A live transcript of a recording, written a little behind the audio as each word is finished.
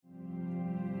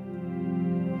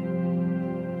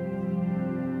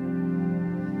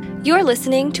You're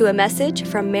listening to a message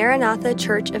from Maranatha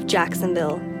Church of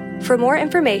Jacksonville. For more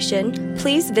information,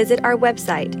 please visit our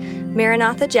website,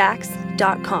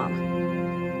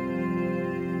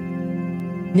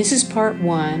 maranathajax.com. This is part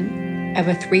one of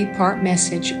a three-part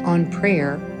message on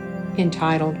prayer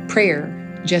entitled,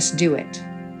 Prayer, Just Do It.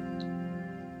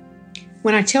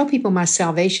 When I tell people my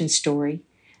salvation story,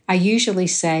 I usually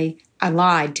say I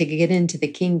lied to get into the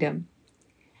kingdom.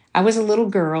 I was a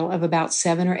little girl of about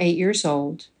 7 or 8 years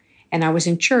old, and I was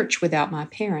in church without my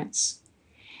parents.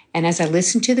 And as I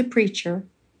listened to the preacher,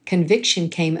 conviction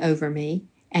came over me,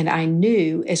 and I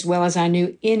knew, as well as I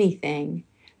knew anything,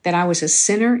 that I was a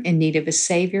sinner in need of a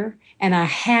Savior, and I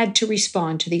had to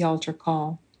respond to the altar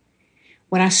call.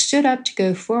 When I stood up to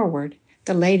go forward,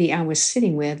 the lady I was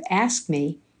sitting with asked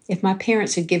me if my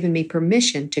parents had given me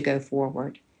permission to go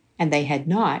forward, and they had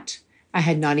not. I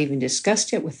had not even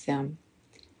discussed it with them.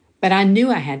 But I knew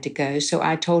I had to go, so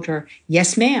I told her,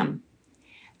 "Yes, ma'am."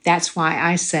 That's why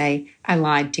I say I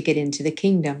lied to get into the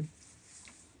kingdom.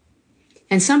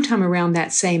 And sometime around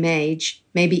that same age,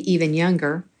 maybe even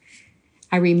younger,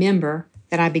 I remember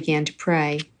that I began to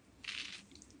pray.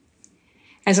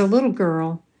 As a little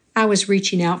girl, I was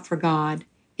reaching out for God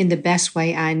in the best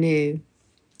way I knew.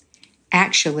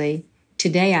 Actually,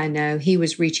 today I know He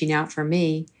was reaching out for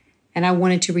me, and I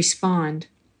wanted to respond.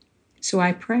 So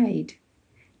I prayed.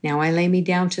 Now I lay me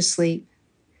down to sleep,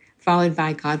 followed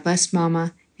by God bless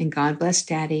Mama and God bless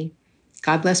Daddy,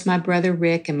 God bless my brother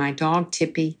Rick and my dog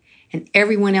Tippy, and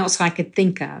everyone else I could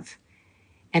think of.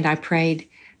 And I prayed,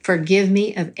 "Forgive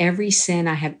me of every sin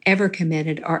I have ever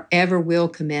committed or ever will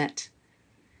commit."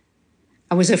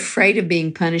 I was afraid of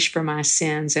being punished for my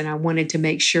sins, and I wanted to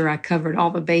make sure I covered all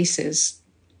the bases.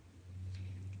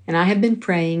 And I have been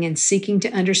praying and seeking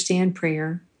to understand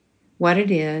prayer, what it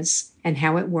is, and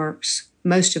how it works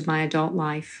most of my adult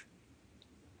life.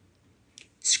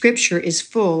 Scripture is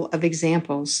full of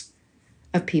examples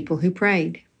of people who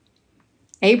prayed.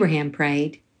 Abraham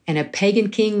prayed, and a pagan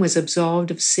king was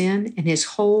absolved of sin, and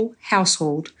his whole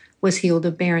household was healed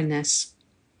of barrenness.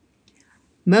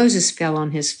 Moses fell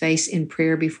on his face in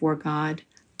prayer before God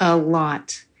a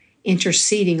lot,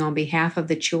 interceding on behalf of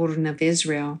the children of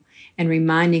Israel and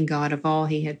reminding God of all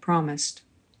He had promised.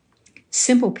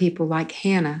 Simple people like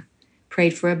Hannah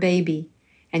prayed for a baby,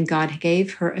 and God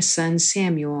gave her a son,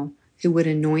 Samuel, who would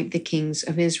anoint the kings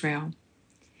of Israel.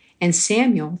 And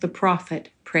Samuel, the prophet,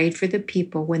 prayed for the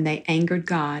people when they angered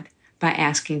God by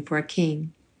asking for a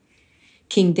king.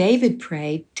 King David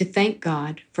prayed to thank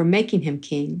God for making him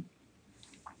king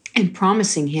and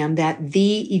promising him that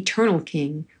the eternal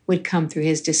king would come through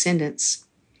his descendants.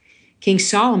 King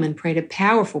Solomon prayed a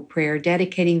powerful prayer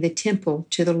dedicating the temple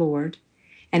to the Lord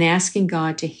and asking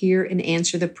God to hear and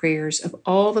answer the prayers of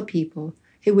all the people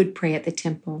who would pray at the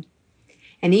temple,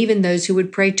 and even those who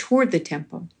would pray toward the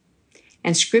temple.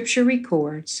 And Scripture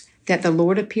records that the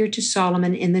Lord appeared to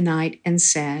Solomon in the night and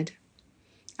said,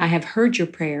 "I have heard your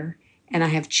prayer, and I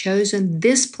have chosen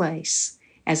this place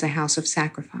as a house of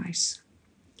sacrifice."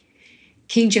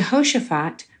 King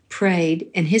Jehoshaphat prayed,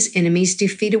 and his enemies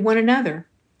defeated one another.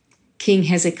 King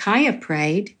Hezekiah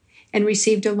prayed and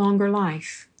received a longer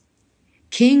life.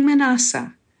 King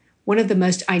Manasseh, one of the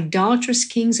most idolatrous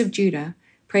kings of Judah,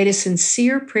 prayed a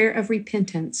sincere prayer of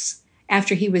repentance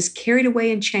after he was carried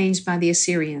away in chains by the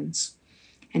Assyrians,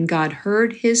 and God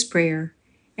heard his prayer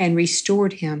and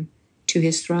restored him to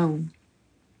his throne.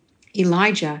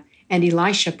 Elijah and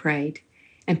Elisha prayed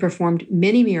and performed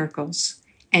many miracles,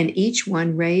 and each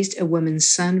one raised a woman's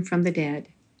son from the dead.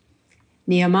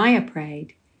 Nehemiah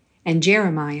prayed, and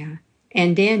Jeremiah,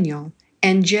 and Daniel,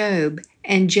 and Job,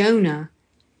 and Jonah,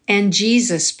 and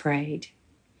Jesus prayed.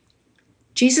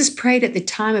 Jesus prayed at the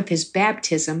time of his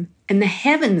baptism, and the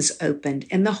heavens opened,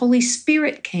 and the Holy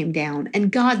Spirit came down,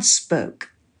 and God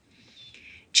spoke.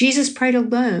 Jesus prayed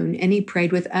alone, and he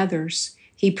prayed with others.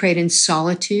 He prayed in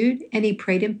solitude, and he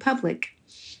prayed in public.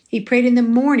 He prayed in the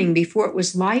morning before it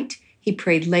was light. He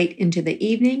prayed late into the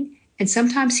evening, and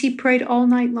sometimes he prayed all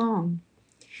night long.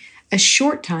 A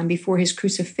short time before his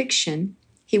crucifixion,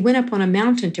 he went up on a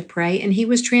mountain to pray, and he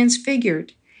was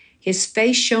transfigured. His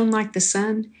face shone like the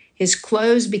sun, his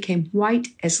clothes became white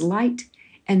as light,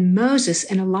 and Moses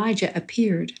and Elijah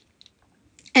appeared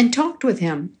and talked with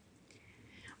him.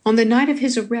 On the night of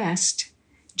his arrest,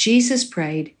 Jesus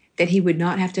prayed that he would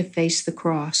not have to face the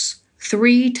cross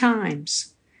 3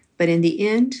 times, but in the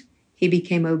end, he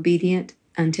became obedient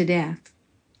unto death.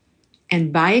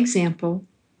 And by example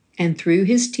and through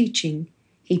his teaching,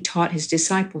 he taught his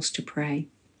disciples to pray.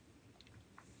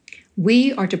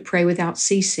 We are to pray without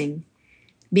ceasing.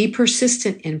 Be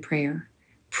persistent in prayer.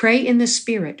 Pray in the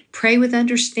Spirit. Pray with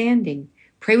understanding.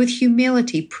 Pray with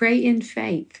humility. Pray in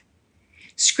faith.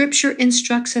 Scripture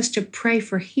instructs us to pray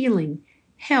for healing,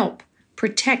 help,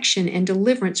 protection, and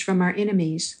deliverance from our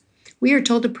enemies. We are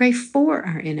told to pray for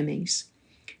our enemies.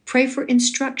 Pray for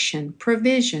instruction,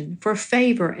 provision, for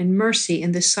favor and mercy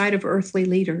in the sight of earthly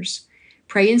leaders.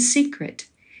 Pray in secret,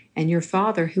 and your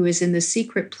Father who is in the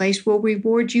secret place will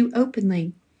reward you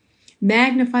openly.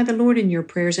 Magnify the Lord in your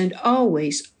prayers, and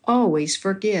always, always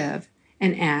forgive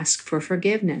and ask for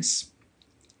forgiveness.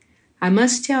 I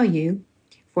must tell you,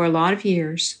 for a lot of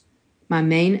years, my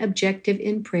main objective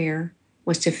in prayer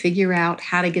was to figure out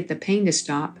how to get the pain to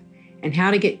stop and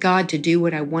how to get God to do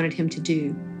what I wanted him to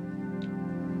do.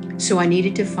 So I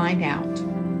needed to find out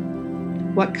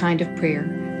what kind of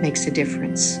prayer makes a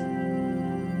difference.